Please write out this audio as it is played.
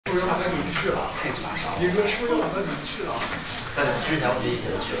又让他离去了，你哥是不是又让他离去了？在之前我就一起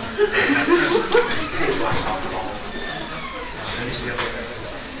去了。太抓伤了。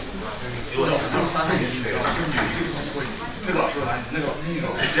有点翻那个去了，就女一个地方不会，那个老师来，那个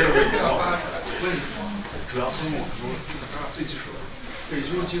接着问你，问你什么？主要分我说最基础的，对，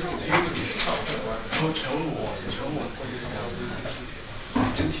就是基础的，因为你是上正关，然后全我或者是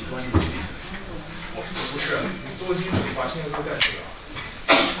整体关系。不是，你做基础的话，现在都带这个。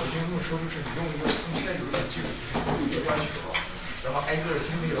我听他们说，就是你用一个，他们现在有一种技术，有一个专曲了，然后挨个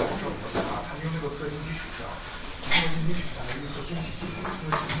经历了往上摩擦，他们用那个测晶体取向，通过晶体取向来预测晶体形成，通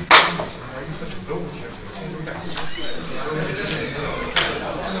过晶体形成来预测整个物体的这个先后感应。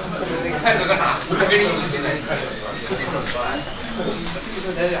你看这个啥？我跟你一起进来，你看这个。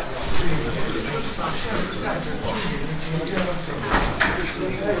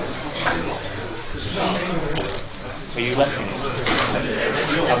Are you laughing?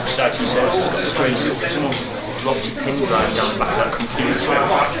 I've decided to say it's strange that someone dropped a pen drive down the back of that computer.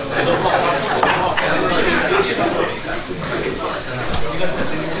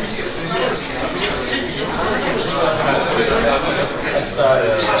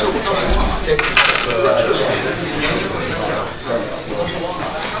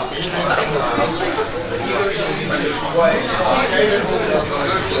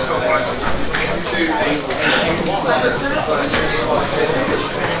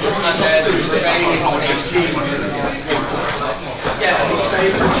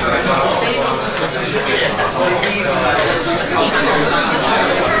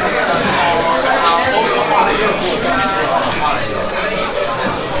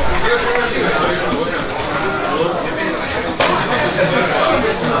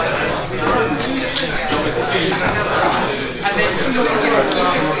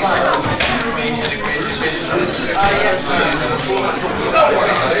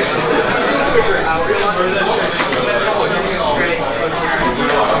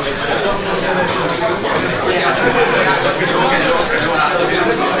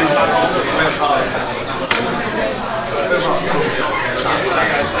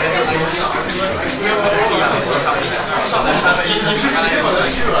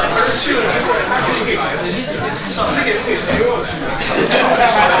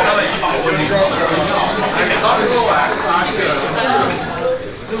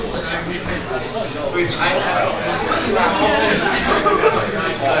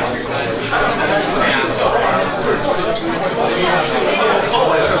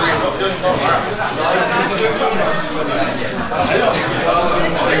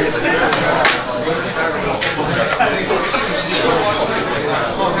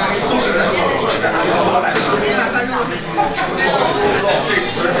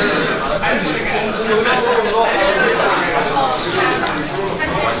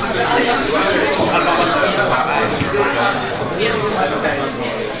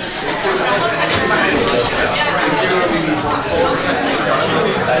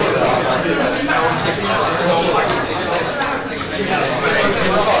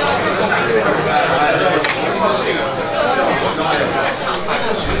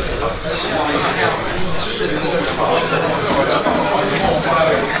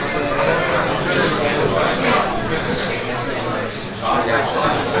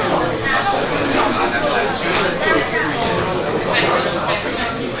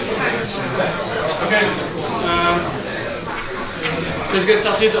 Let's get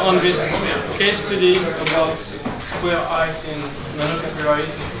started on this case study about square eyes in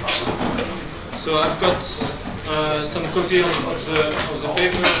nanocapillaries. So I've got some copy of the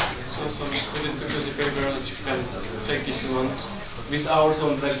paper, so some coded copy of the paper that you can take if you want. These are also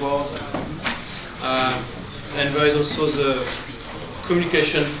on Blackboard, and there is also the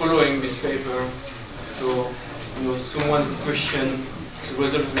communication following this paper. So someone questioned the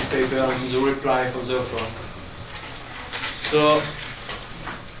result of this paper and the reply from the author. So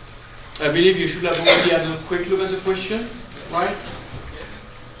I believe you should have already had a quick look at the question, right?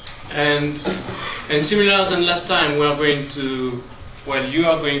 And similar than last time, we are going to, well, you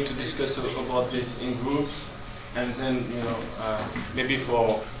are going to discuss about this in group, and then maybe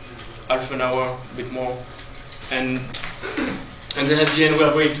for half an hour, a bit more, and then at the end we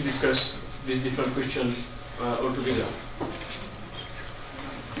are going to discuss these different questions all together.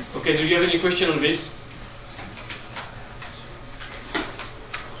 Okay, do you have any question on this?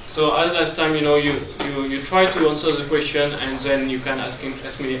 So as last time, you try to answer the question, and then you can ask me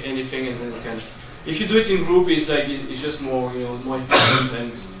anything, and then you can. If you do it in group, it's just more more efficient,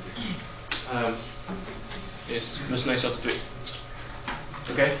 and it's much nicer to do it.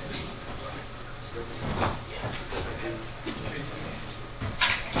 Okay.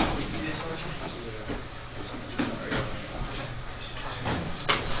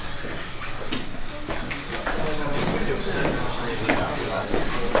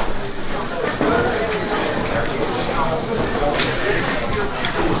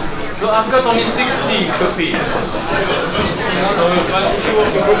 So I've got only 60 copies. So about 2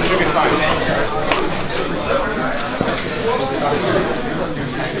 of the books should be fine.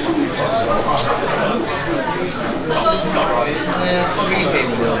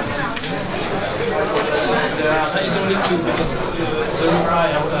 That is only 2 because the reply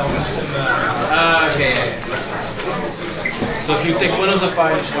I will send. Okay. So if you take one of the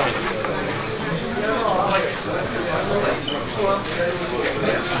files, fine.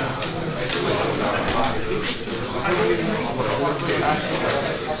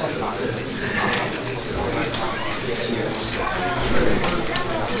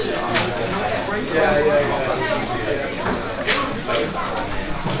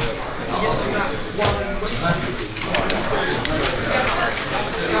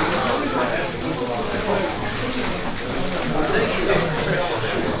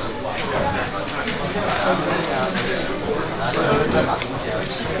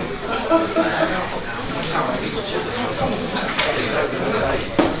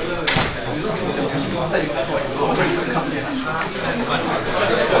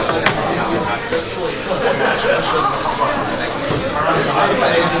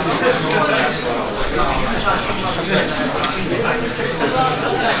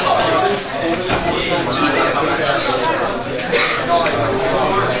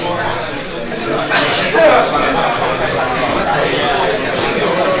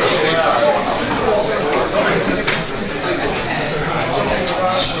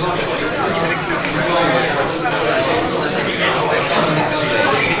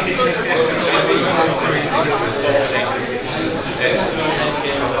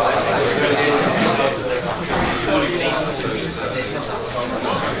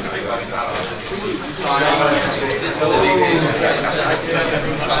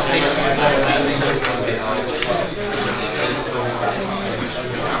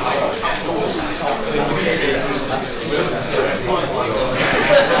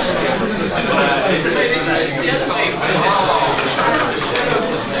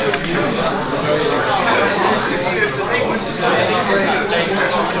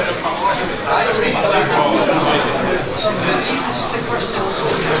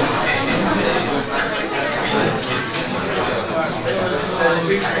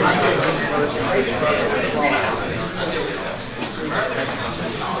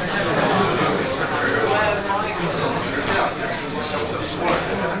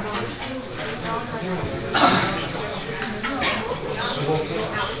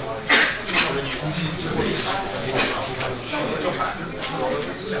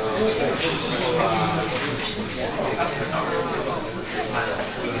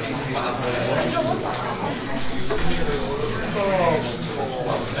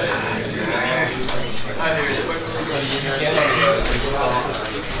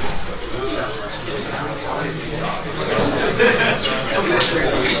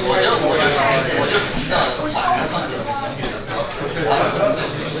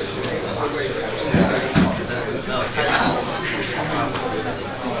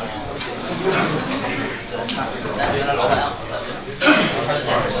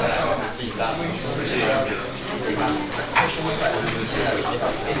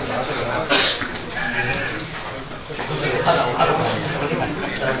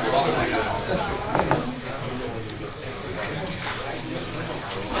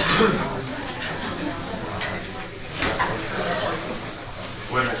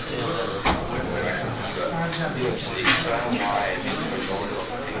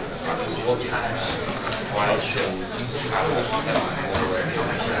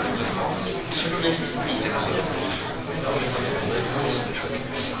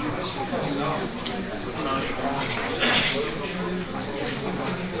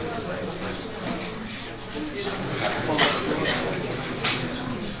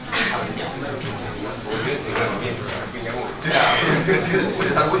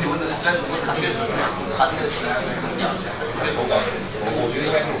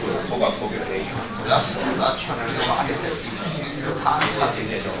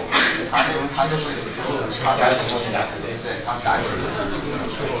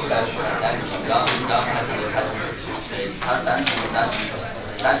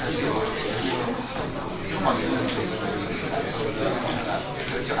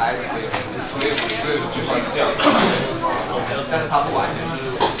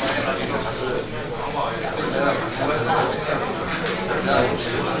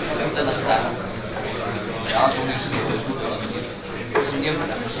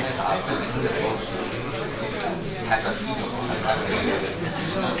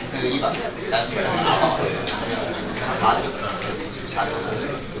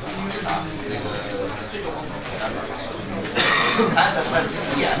 看在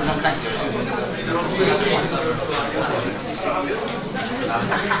眼上看起来就是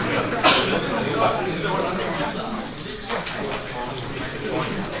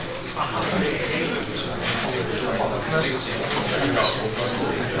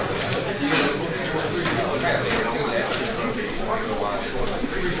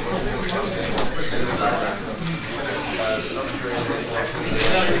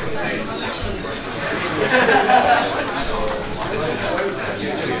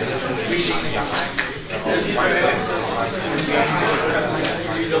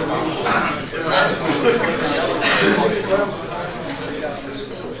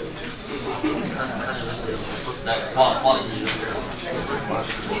那花了你。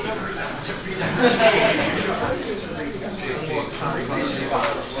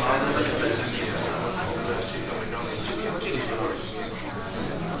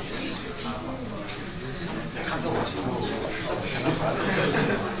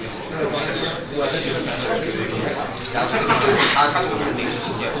然后这个他就是那个情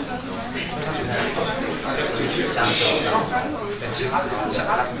节，就是加其他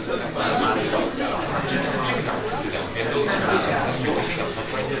两边都有这两个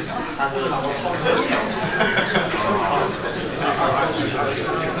关键，他现在不是变化，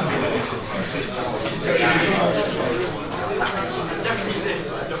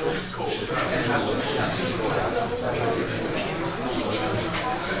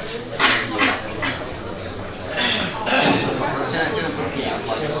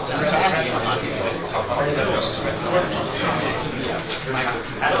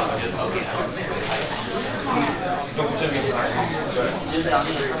其实这样这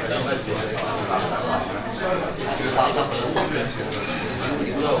个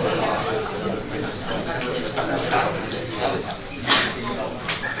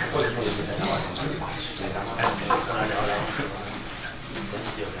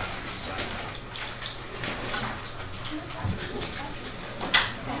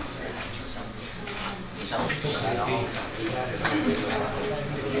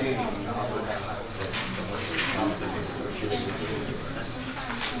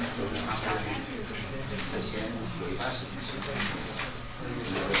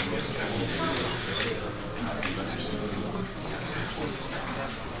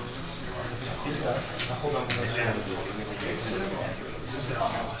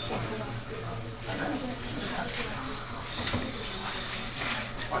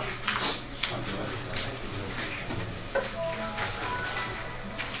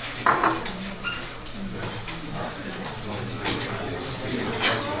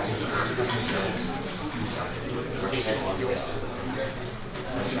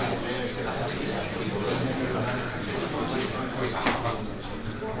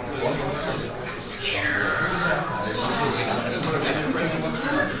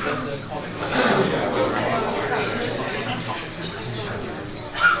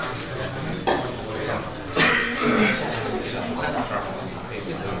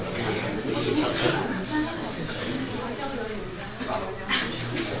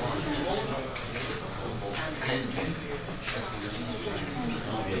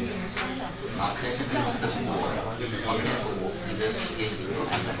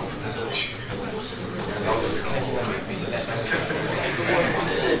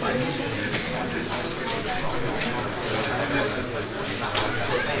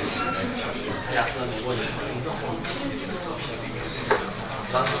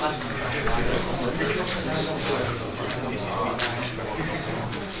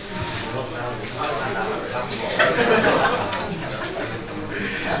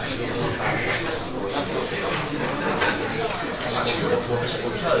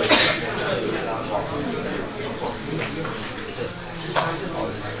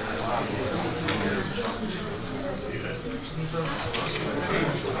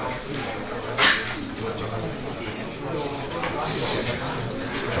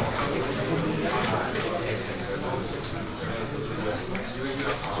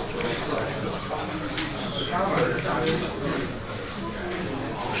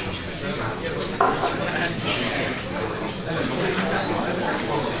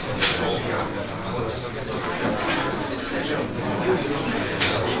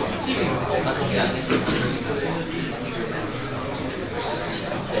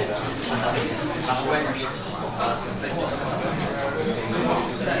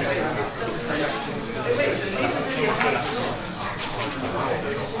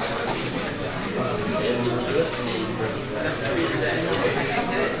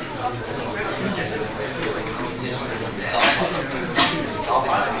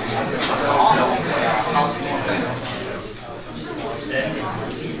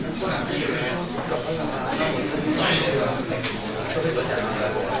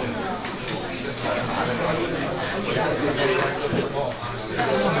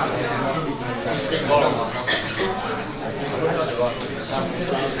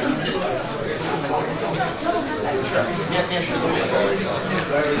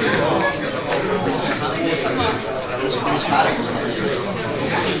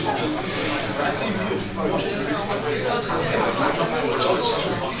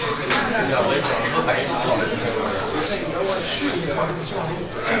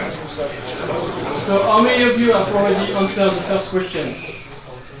So how many of you have already answered the first question?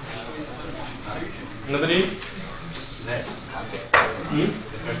 Nobody?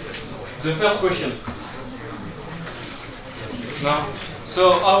 The first question. No.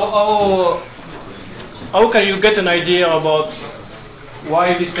 So how can you get an idea about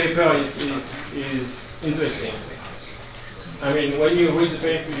why this paper is interesting? I mean, when you read the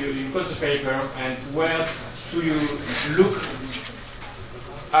paper, you got the paper, and where should you look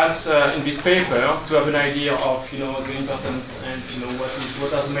at in this paper to have an idea of the importance and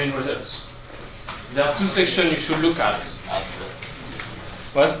what are the main results? There are two sections you should look at.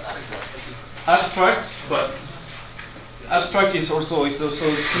 What? Abstract, but abstract is also a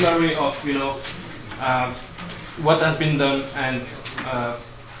summary of what has been done and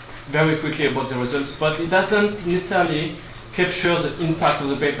very quickly about the results, but it doesn't necessarily capture the impact of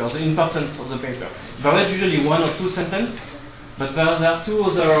the paper, the importance of the paper. There is usually one or two sentences, but there are two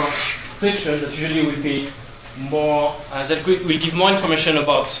other sections that usually will be more that will give more information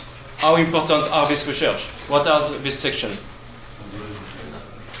about how important are this research. What are this section?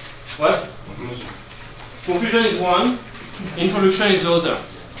 What? Conclusion is one, introduction is the other.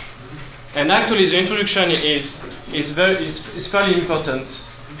 And actually the introduction is fairly important.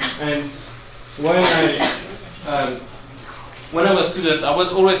 And when I was a student, I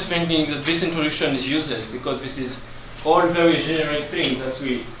was always thinking that this introduction is useless because this is all very generic things that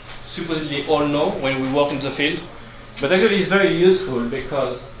we supposedly all know when we work in the field. But actually it's very useful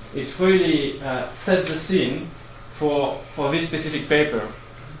because it really sets the scene for this specific paper.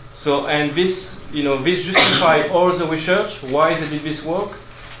 So, and this, this justifies all the research, why they did this work,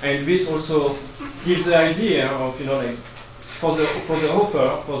 and this also gives the idea of, like, for the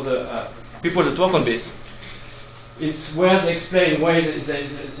author, for the people that work on this, it's where they explain why they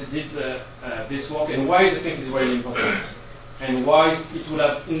did this work and why they think it's very important, and why it will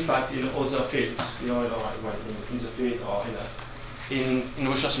have impact in other fields, in the field or in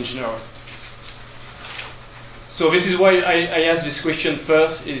research in general. So this is why I asked this question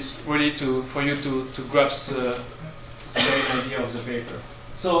first, is really for you to grasp the main idea of the paper.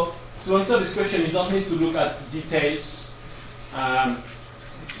 So to answer this question, you don't need to look at details,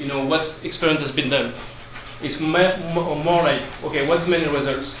 what experiment has been done. It's more like, okay, what's the main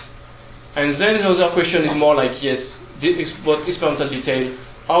results? And then another question is more like, yes, what experimental detail,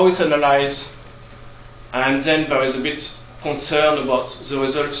 how it's analyzed, and then there is a bit concern about the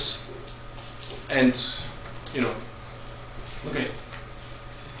results, and okay.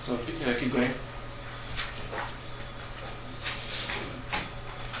 So keep going.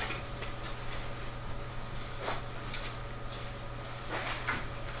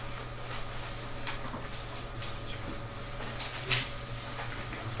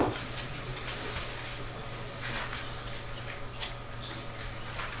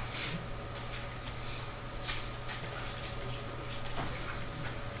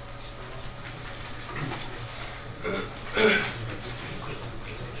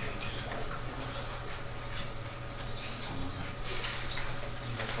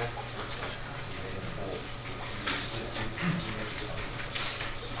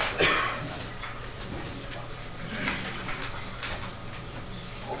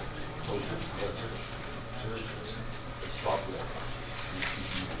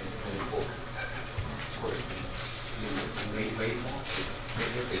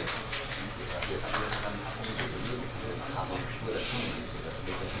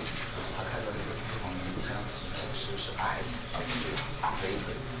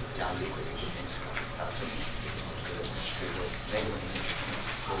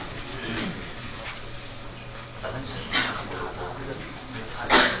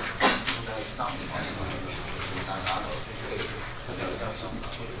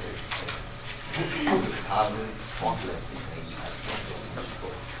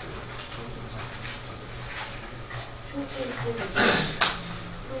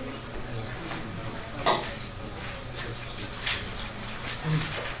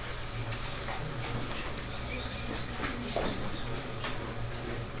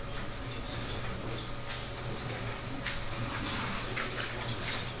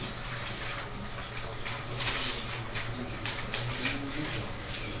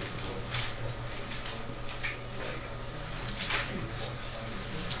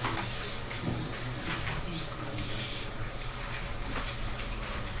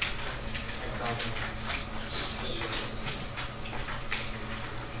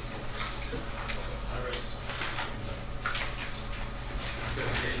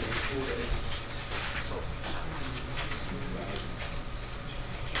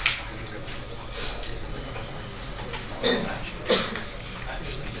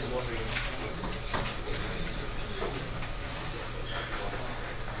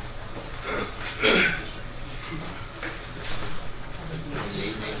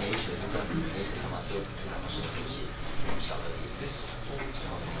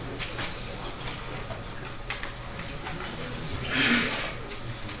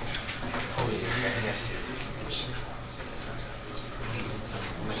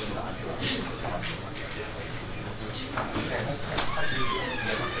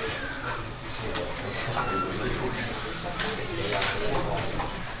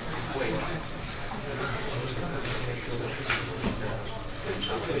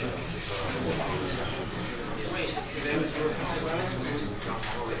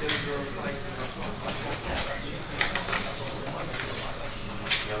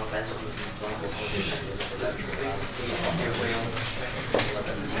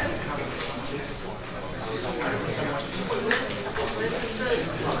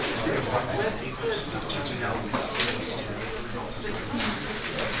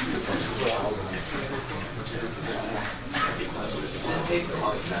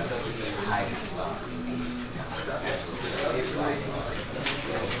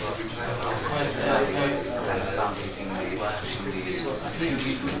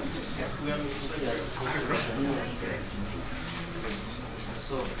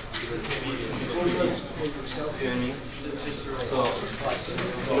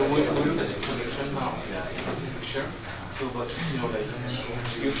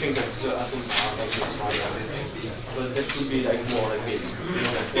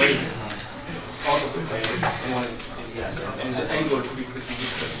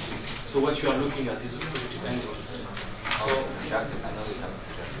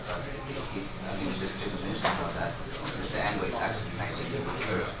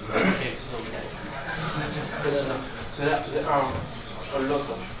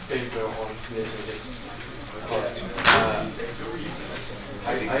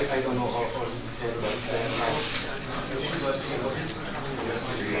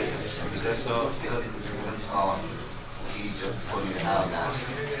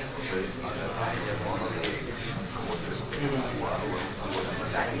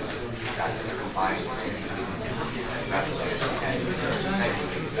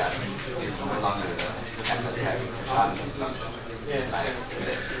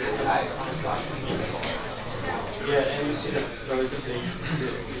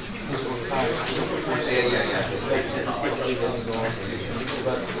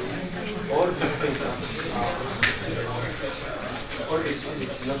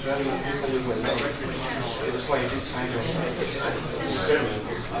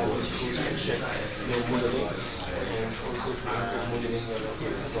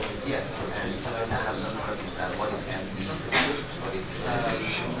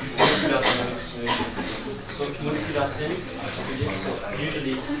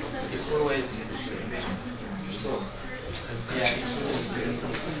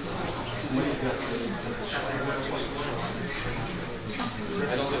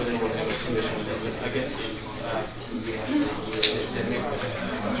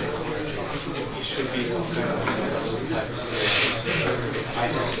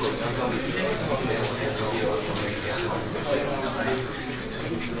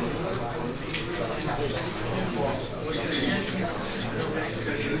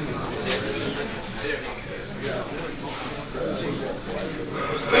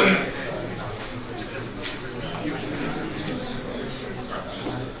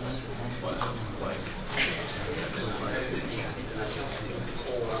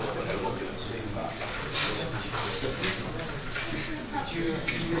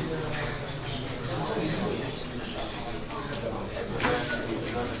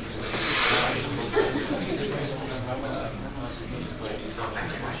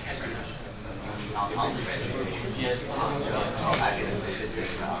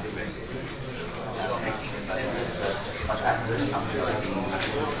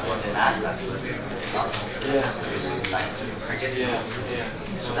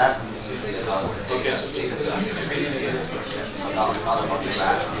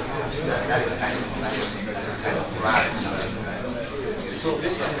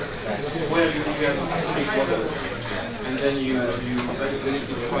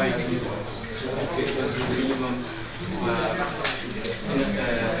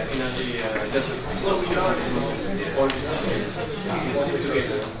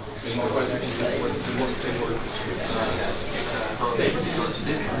 what's the most stable state.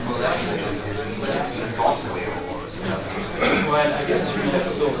 Well, I guess you have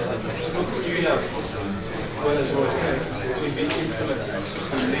so you have well as well it will be implemented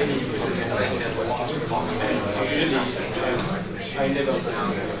in many organizations. Usually I never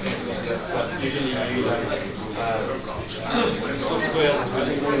but usually you have software that will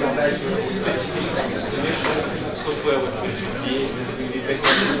implement specific solution, software which will be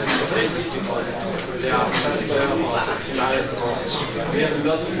better basic because they are faster or optimized or we have a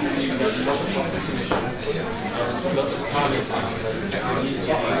lot of solutions. A lot of parameters that you need to be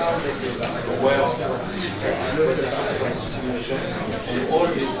aware of what's the simulation, and all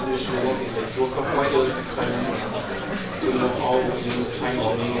these solutions work in the work of quite a lot of experiments to know how you do time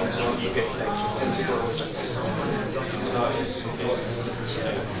tuning and so you get like sensible results.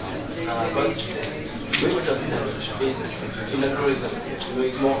 But the way of knowledge is in algorithm,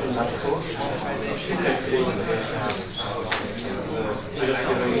 it's more analytical. You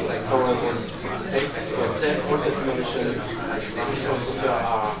calculate like variable states, but then all the information from software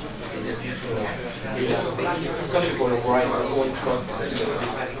are some people write their own code because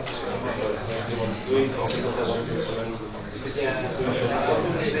they want to do it or because they want to implement specific solutions.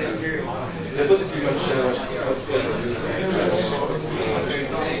 There was pretty much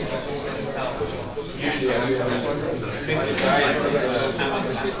usually I think the guy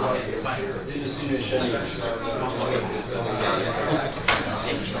the simulation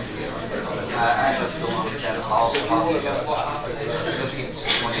I just don't understand how the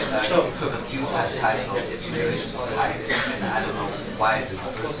took a few times it's really high, and I don't know why the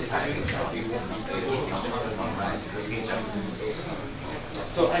first time is right.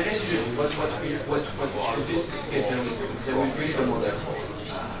 So I guess usually what this is they will build a model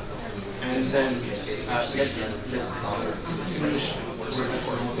and then let's simulation in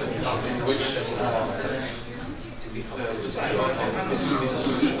which this will be the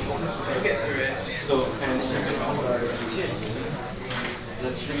solution. So and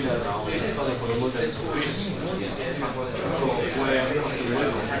that's really this is for the model solution. So where the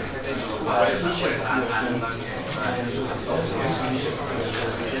model initial conversion and initial conversion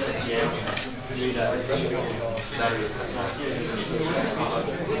at the end with values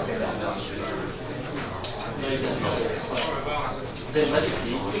then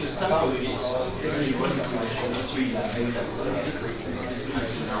basically, if you start with this, you run the simulation, it will this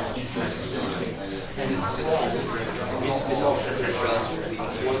and it's just this option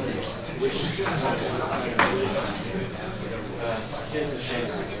which is it's a shame.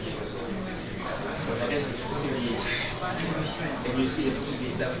 But I guess it's possibly, and you see the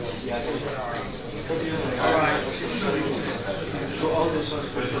possibility that's what the other. So all this was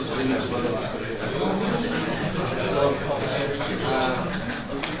questions to the next one.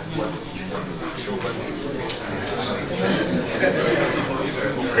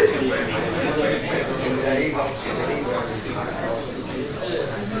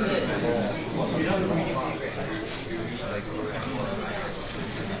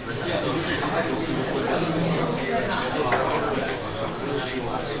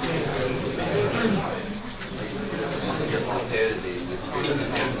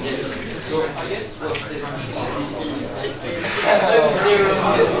 So I guess what's it?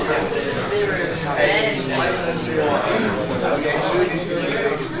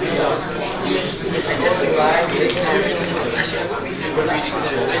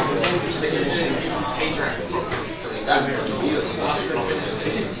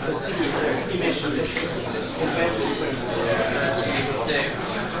 This is a single image compared to the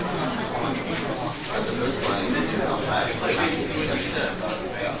first one.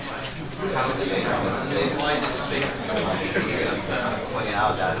 Pointing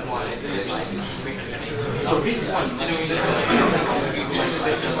out that so this one,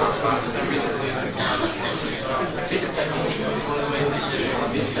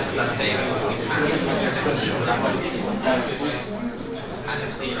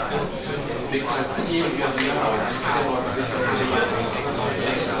 because here you have the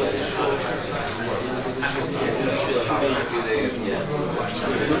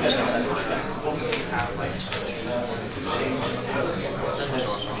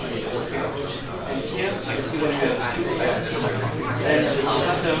and here you see what you have and the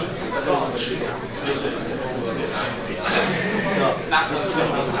pattern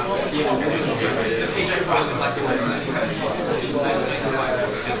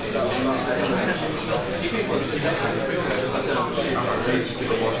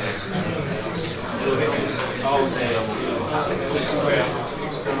how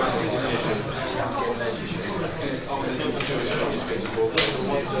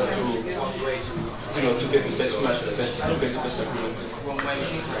best argument.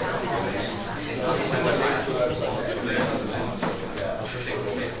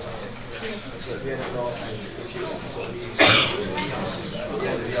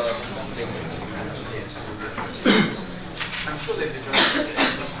 I'm sure they did in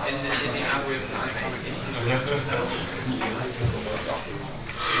the algorithm I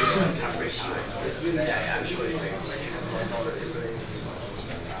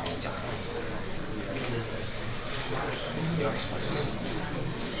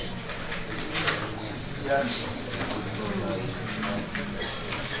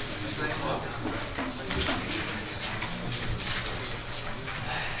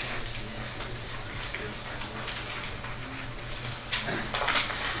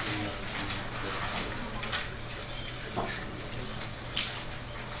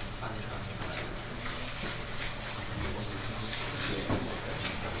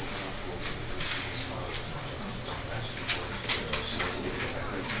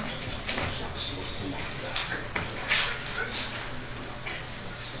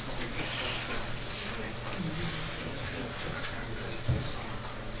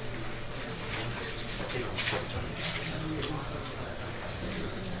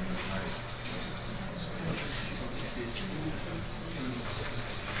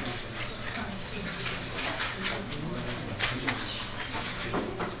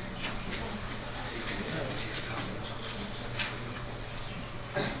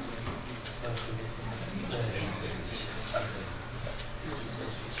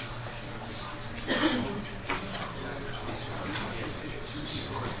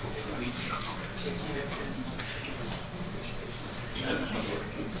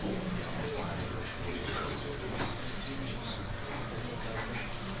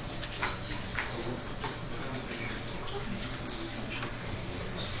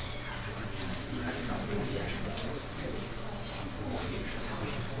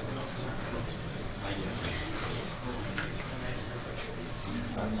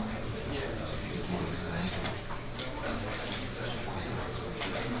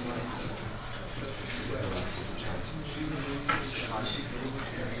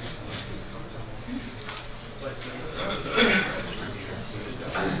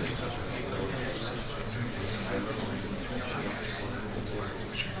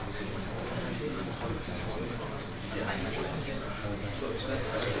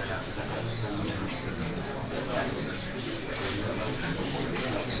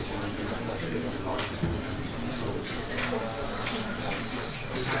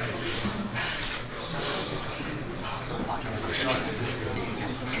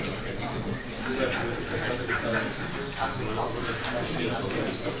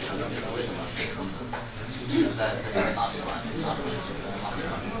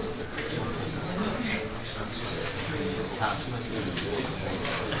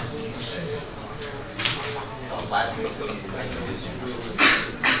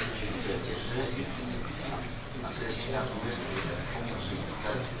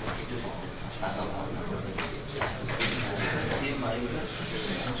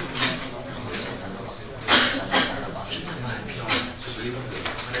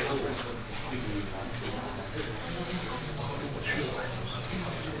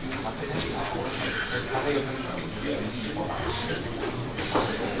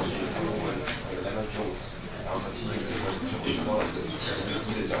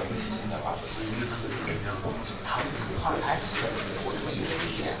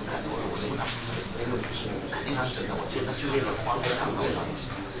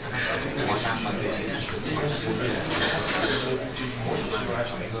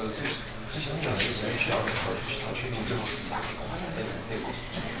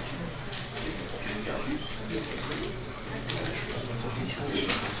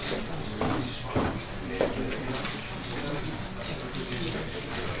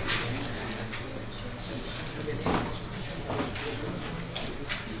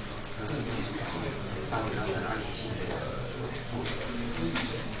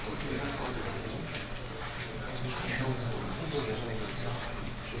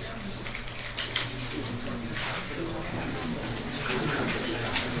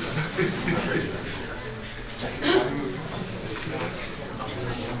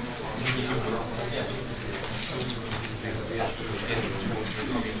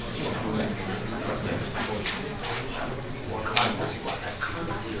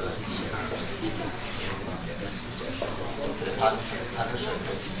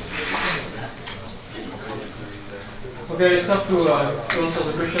Okay, let's start to answer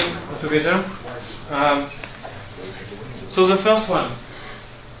the question together. So the first one,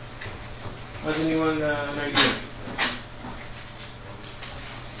 has anyone an idea?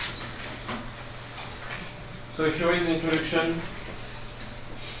 So if you read the introduction,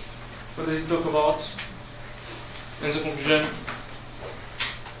 what does it talk about? And the conclusion.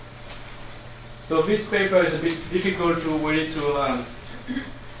 So this paper is a bit difficult to really to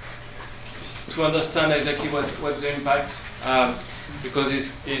understand exactly what's the impact because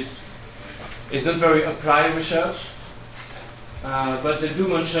it's not very applied research. But they do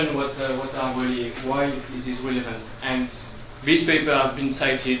mention what are really why it is relevant, and this paper has been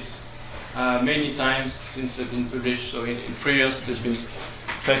cited many times since it's been published. So in 3 years, it has been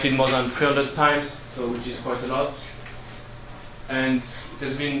cited more than 300 times, so which is quite a lot. And it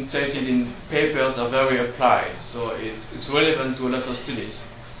has been cited in papers that are very applied, so it's relevant to a lot of studies.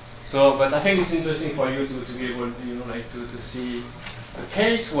 So, but I think it's interesting for you to be able, to see a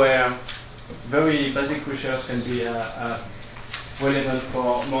case where very basic research can be relevant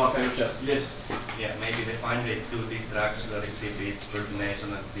for more applied research. Yes? Yeah, maybe they find it to these drugs that exhibit coordination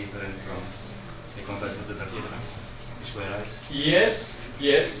that's different from the comparison to the drug. Is that right? Yes,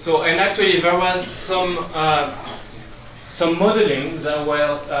 yes. So, and actually there was some modeling that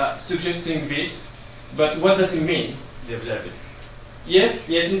were suggesting this, but what does it mean? They observe it. Yes,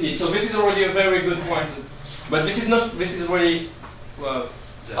 yes indeed. So this is already a very good point. But this is not, this is really,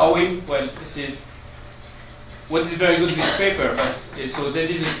 this is, what is very good with this paper, but so they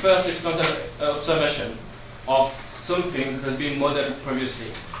did the first experimental observation of something that has been modeled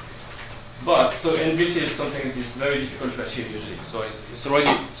previously. But, so, and this is something that is very difficult to achieve usually. So it's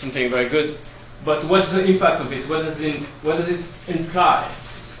already something very good. But what's the impact of this? What does it imply?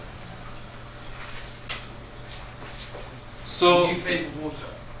 So, A new phase of water.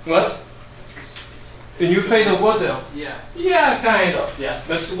 What? A new phase of water? Yeah. Yeah, kind of, yeah.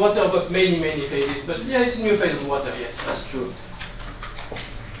 But water, but many phases. But yeah, it's a new phase of water, yes, that's true.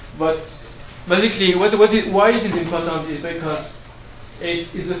 But basically, why it is important is because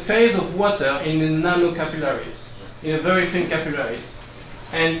it's a phase of water in the nanocapillaries, in a very thin capillaries.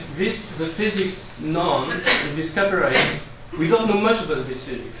 And the physics known in these capillaries, we don't know much about this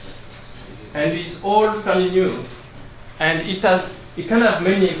physics. And it's all fairly new. And it can have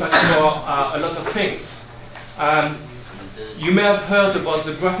many impacts for a lot of things. You may have heard about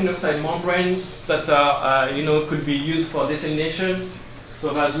the graphene oxide membranes that are, could be used for desalination.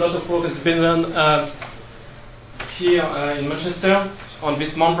 So there's a lot of work that's been done here in Manchester on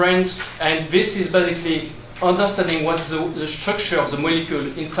these membranes. And this is basically understanding what the structure of the molecule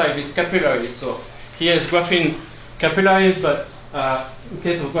inside these capillaries. So here is graphene capillaries, but in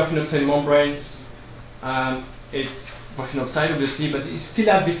case of graphene oxide membranes, it's graphene oxide obviously, but it still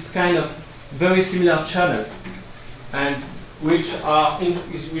have this kind of very similar channel, and which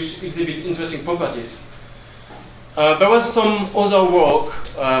exhibit interesting properties. There was some other work,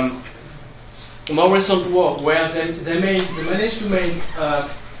 more recent work, where they managed to make a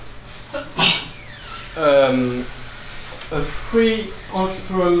 3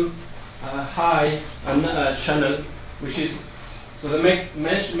 angstrom high channel, which is, so they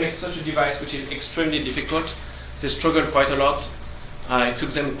managed to make such a device which is extremely difficult. They struggled quite a lot. It took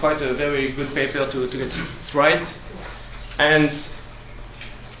them quite a very good paper to get it right. And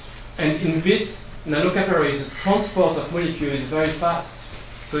in this nanocapillaries, the transport of molecule is very fast.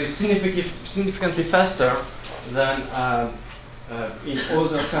 So it's significantly faster than in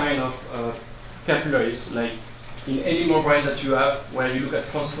other kind of capillaries, like in any membrane that you have where you look at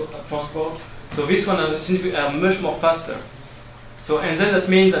transport. So this one are much more faster. So, and then that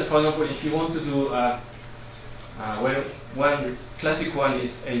means that, for example, if you want to do one classic one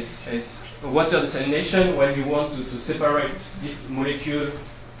is water desalination, when you want to separate the molecule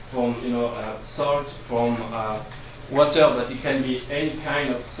from salt from water, but it can be any kind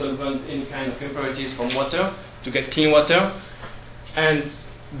of solvent, any kind of impurities from water to get clean water. And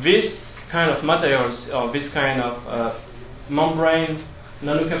this kind of materials or this kind of membrane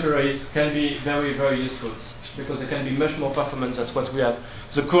nanocapillaries can be very, very useful because they can be much more performant than what we have,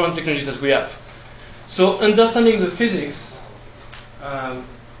 the current technology that we have. So understanding the physics and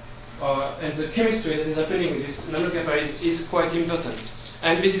the chemistry that is happening with these nanocapillaries is quite important.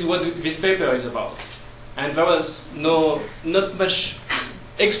 And this is what this paper is about. And there was not much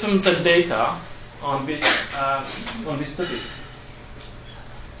experimental data on this topic.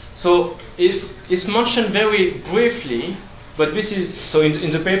 So it's mentioned very briefly, but this is, so in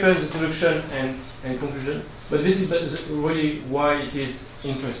the paper, the introduction and conclusion, but this is really why it is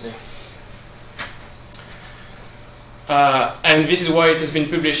interesting. And this is why it has been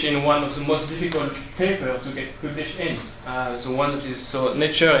published in one of the most difficult papers to get published in. The one that is, so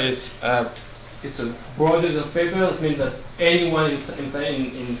Nature is, it's a broad audience paper. That means that anyone in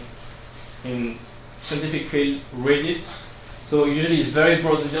scientific field read it. So usually it's very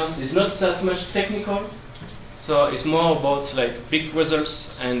broad audience. It's not that much technical. So it's more about like big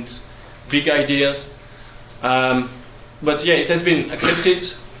results and big ideas. But yeah, it has been accepted.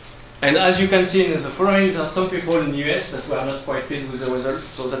 And as you can see in the following, there are some people in the US that were not quite pleased with the results.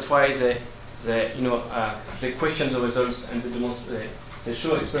 So that's why they question the results and they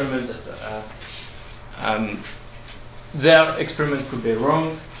show experiments that their experiment could be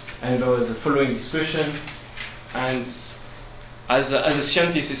wrong. And there was a following discussion. And as a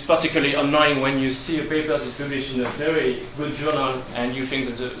scientist, it's particularly annoying when you see a paper that's published in a very good journal and you think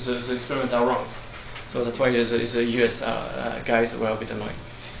that the experiments are wrong. So that's why the US guys were a bit annoying.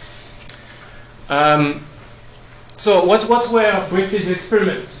 So what were briefly the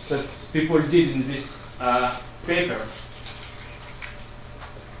experiments that people did in this paper?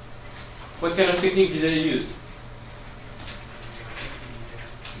 What kind of technique did they use?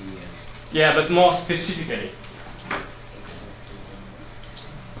 Yeah, but more specifically.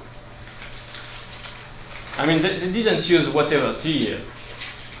 I mean, they didn't use whatever TEM.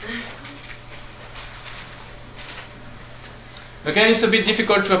 Again, it's a bit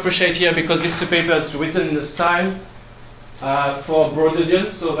difficult to appreciate here because this paper is written in a style for a broad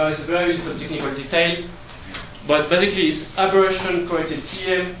audience, so there is very little technical detail. But basically, it's aberration corrected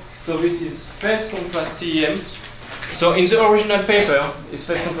TEM. So this is phase contrast TEM. So in the original paper, it's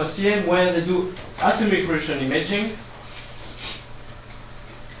phase contrast TEM where they do atomic radiation imaging.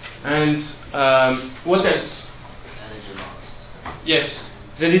 And what else? Yes,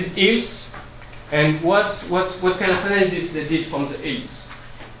 they did EELS. And what kind of analysis they did from the EELS?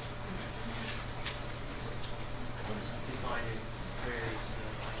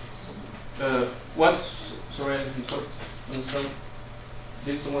 What? Sorry, I didn't understand.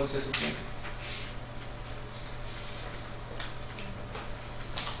 Did someone say something?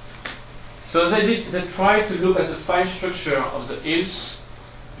 So they tried to look at the fine structure of the EELS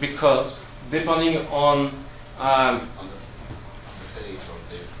because depending on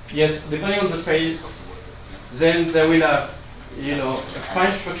yes, depending on the phase, then they will have, a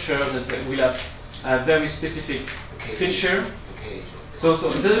fine structure that will have a very specific feature. So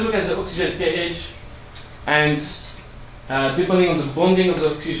they look at the oxygen pH, and depending on the bonding of the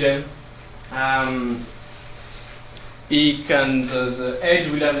oxygen, the edge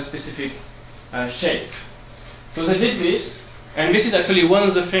will have a specific shape. So they did this, and this is actually one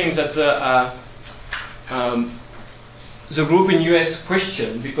of the things that the group in US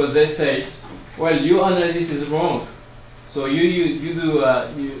questioned because they said, well, your analysis is wrong. So you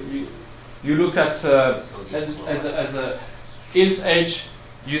look at as a EELS edge,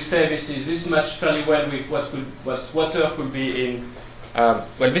 you say this match fairly well with what water could be in.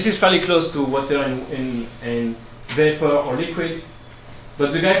 Well, this is fairly close to water in vapor or liquid.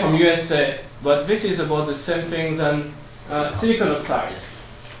 But the guy from US said, but this is about the same thing than silicon oxide.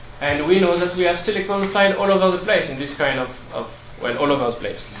 And we know that we have silicon oxide all over the place in this kind of all over the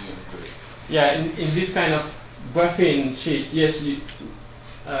place. Yeah, in this kind of graphene sheet, yes,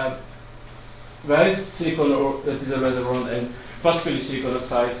 there is silicon that is always around, and particularly silicon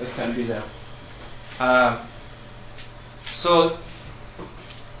oxide that can be there. So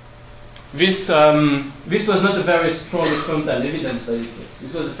this was not a very strong experimental evidence.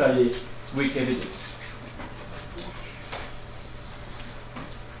 This was a fairly weak evidence.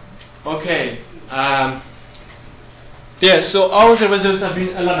 Okay. Yeah. So how the results have been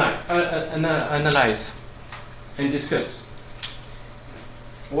analyzed and discussed?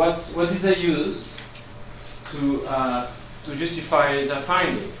 What did they use to justify their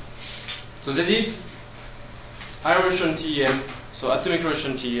finding? So they did high resolution TEM, so atomic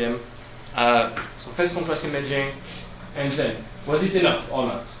resolution TEM, so phase contrast imaging, and then was it enough or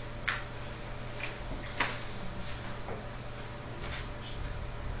not?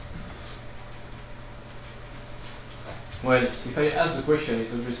 Well, if I ask the question,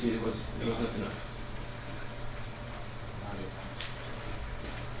 it's obviously it was not enough.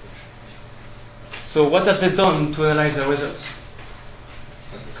 So what have they done to analyze the results?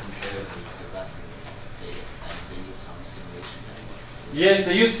 Yes,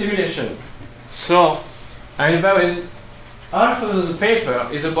 they use simulation. So, and there is half of the paper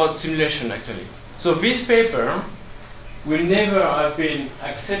is about simulation actually. So this paper will never have been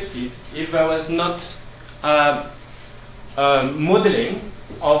accepted if there was not modeling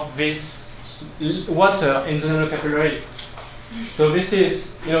of this water in the nanocapillary. So this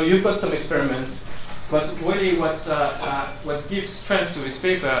is, you've got some experiments, but really what gives strength to this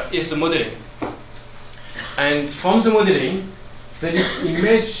paper is the modeling. And from the modeling, there is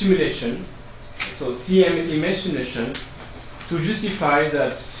image simulation, so TM image simulation, to justify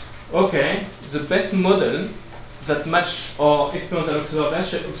that, okay, the best model that match our experimental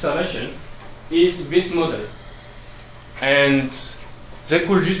observation is this model. and they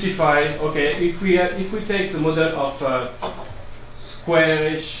could justify, okay, if we take the model of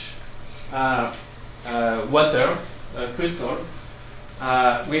squarish water crystal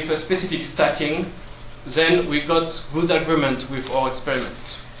with a specific stacking, then we got good agreement with our experiment.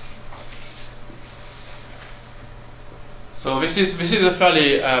 So this is a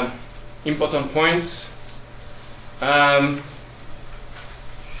fairly important point.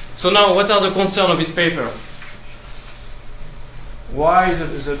 So now, what are the concerns of this paper? Why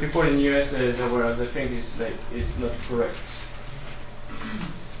the people in the US they think it's not correct?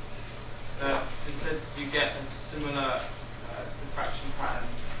 They said you get a similar diffraction pattern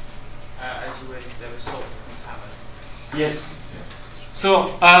as you would if there was salt contaminant. Yes.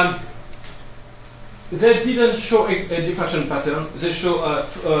 So they didn't show a diffraction pattern. They show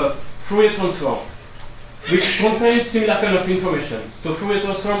a Fourier transform, which contains similar kind of information. So Fourier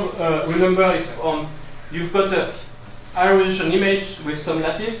transform, remember, is you've got a high resolution image with some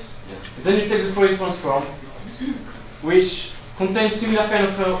lattice. Then you take the Fourier transform, which contains similar kind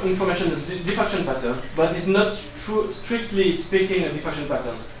of information as diffraction pattern, but is not strictly speaking a diffraction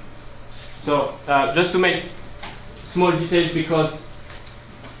pattern. So just to make small details, because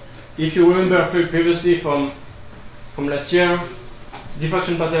if you remember previously from last year,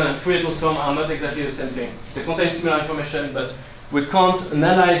 diffraction pattern and Fourier transform are not exactly the same thing. They contain similar information, but we can't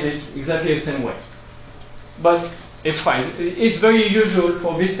analyze it exactly the same way. But it's fine. It's very usual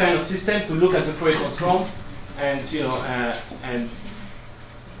for this kind of system to look at the Fourier transform, and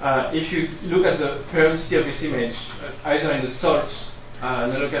if you look at the periodicity of this image, either in the salt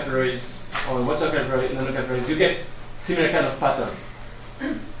nanocapillaries or water nanocapillaries, you get similar kind of pattern.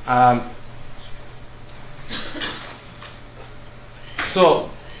 So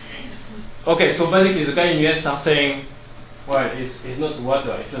basically the guy in the US are saying, well, it's not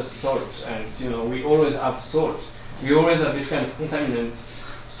water, it's just salt, and we always have salt. We always have this kind of contaminant.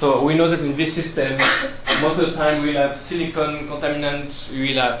 So we know that in this system, most of the time we'll have silicon contaminants,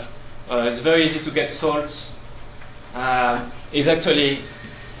 we'll have, it's very easy to get salt. It's actually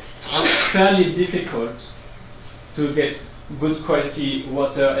fairly difficult to get good quality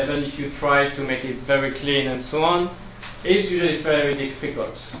water, even if you try to make it very clean and so on. It's usually very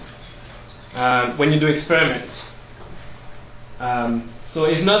difficult when you do experiments. So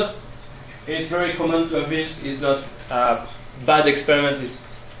it's very common to have this. It's not bad experiment.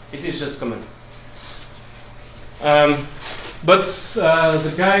 It is just common. But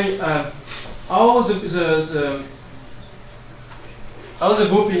the guy, how the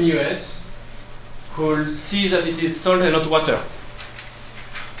group in US could see that it is salt and not water?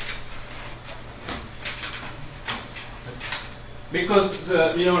 Because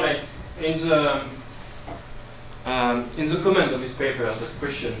like in the comment of this paper, that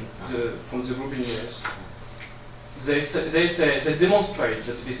question from the group in US, they demonstrate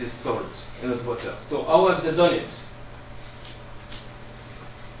that this is salt and not water. So how have they done it?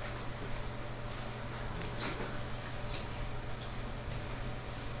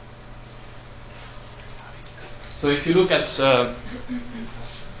 So if you look at so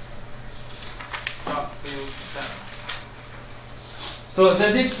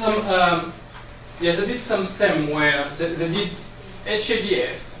they did some STEM where they did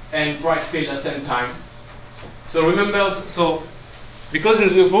HADF and bright field at the same time. So remember, because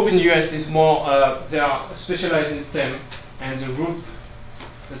the group in the US is more, they are specialized in STEM, and the group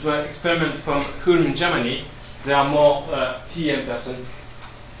that were experiment from Ulm in Germany, they are more TEM person,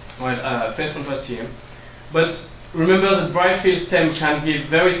 phase contrast TEM. But remember that bright field STEM can give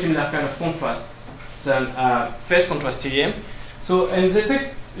very similar kind of contrast than phase contrast TEM. So, and they take,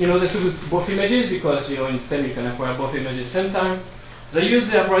 they took both images because, in STEM you can acquire both images at the same time. They use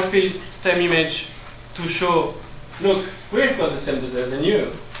their bright field STEM image to show, look, we've got the same data than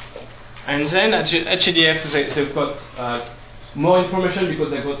you. And then at HADF they've got more information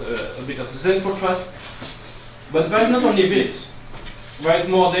because they got a bit of Zen contrast. But there's not only this. There is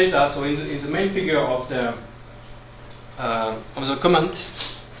more data. So in the main figure of the comment,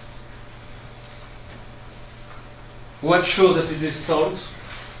 what shows that it is salt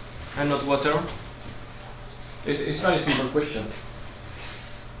and not water? It's a very simple question.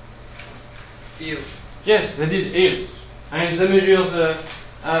 Yield. Yes, they did yields. And they measure the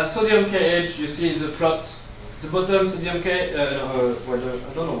sodium KH, you see in the plot. The bottom sodium K, I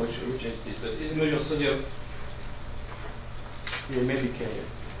don't know which it is, but it measures sodium. Yeah, maybe K.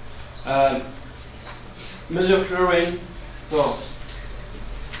 Measure chlorine. So,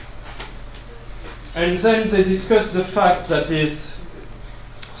 and then they discuss the fact that is,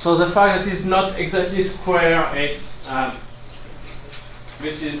 so the fact that it's not exactly square,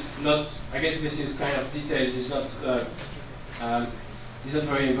 this is not, I guess this is kind of detailed, it's not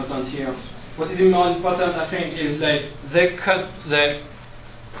very important here. What is more important, I think, is like they cut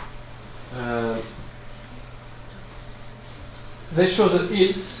they show the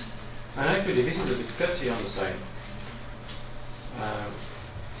hits, and actually this is a bit cut here on the side.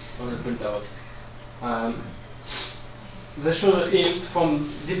 On the printout. They show the hits from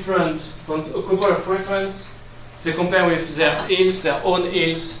a couple of references. They compare with their hits, their own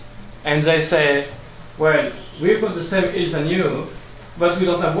hits, and they say, well, we've got the same hits than you, but we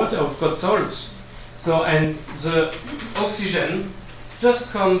don't have water, we've got salt. So, and the oxygen just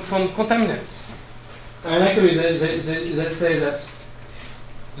comes from contaminants. And actually, they say that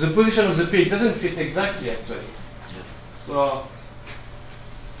the position of the peak doesn't fit exactly, actually. So,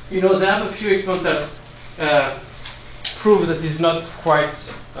 they have a few experimental proof that is not quite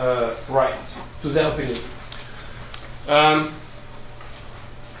right, to their opinion.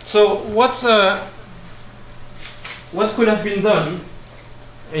 So what could have been done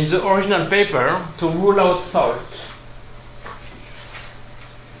in the original paper to rule out salt?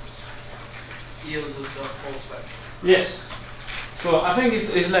 Yields of the whole spectrum. Yes. So I think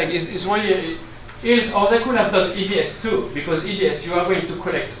it's really yields, or they could have done EDS too, because EDS you are going to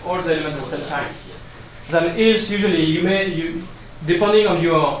collect all the elements at the same time. Then yields usually depending on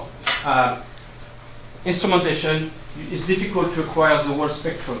your instrumentation, it's difficult to acquire the whole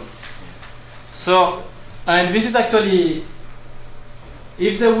spectrum. So, and this is actually,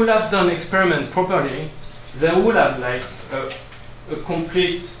 if they would have done experiment properly, they would have like a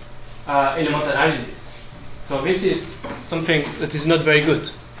complete element analysis. So this is something that is not very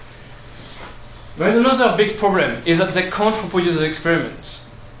good. But another big problem is that they can't reproduce the experiments.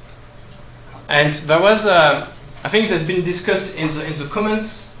 And there was, I think that's been discussed in the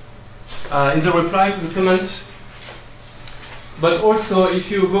comments, in the reply to the comment. But also, if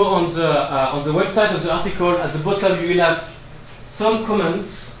you go on the website of the article, at the bottom you will have some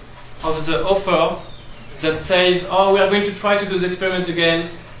comments of the author that says, "Oh, we are going to try to do the experiment again,"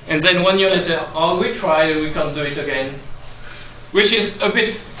 and then 1 year later, "Oh, we tried, we can't do it again," which is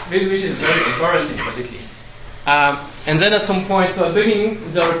very embarrassing, basically. And then at some point, so at the beginning,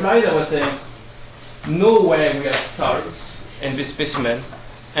 in the reply, they were saying, "No way we have salts in this specimen,"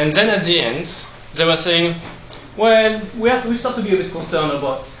 and then at the end, they were saying, well, we start to be a bit concerned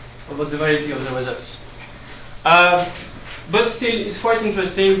about the validity of the results. But still, it's quite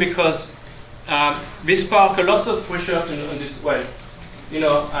interesting because this sparked a lot of research on this. Well,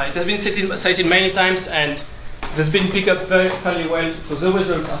 it has been cited many times, and it has been picked up fairly well. So the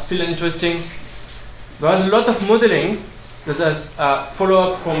results are still interesting. There's a lot of modeling that has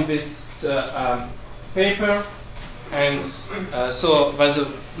followed up from this paper, and so there's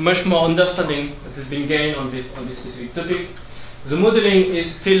a much more understanding that has been gained on this specific topic. The modeling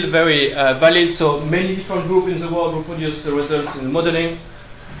is still very valid, so many different groups in the world reproduce the results in the modeling.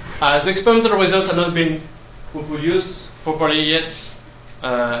 The experimental results have not been reproduced properly yet.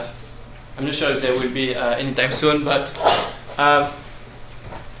 I'm not sure if there will be anytime soon, but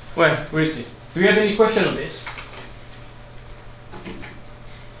well, we'll see. Do you have any question on this?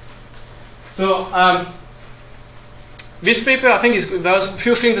 So this paper, I think, there was a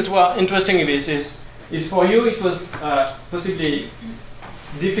few things that were interesting in this. Is for you, it was possibly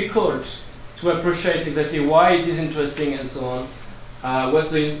difficult to appreciate exactly why it is interesting and so on,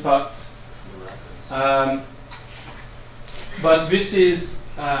 what's the impact. But this is,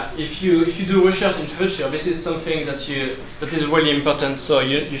 if you do research in the future, this is something that is really important. So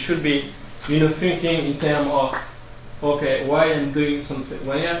you should be, thinking in terms of, okay, why I'm doing something,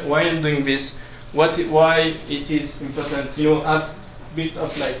 why I'm doing this, why it is important. Have a bit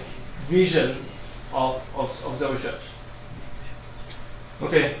of like vision of the research.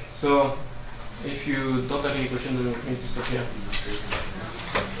 Okay, so if you don't have any questions, then we need to stop here.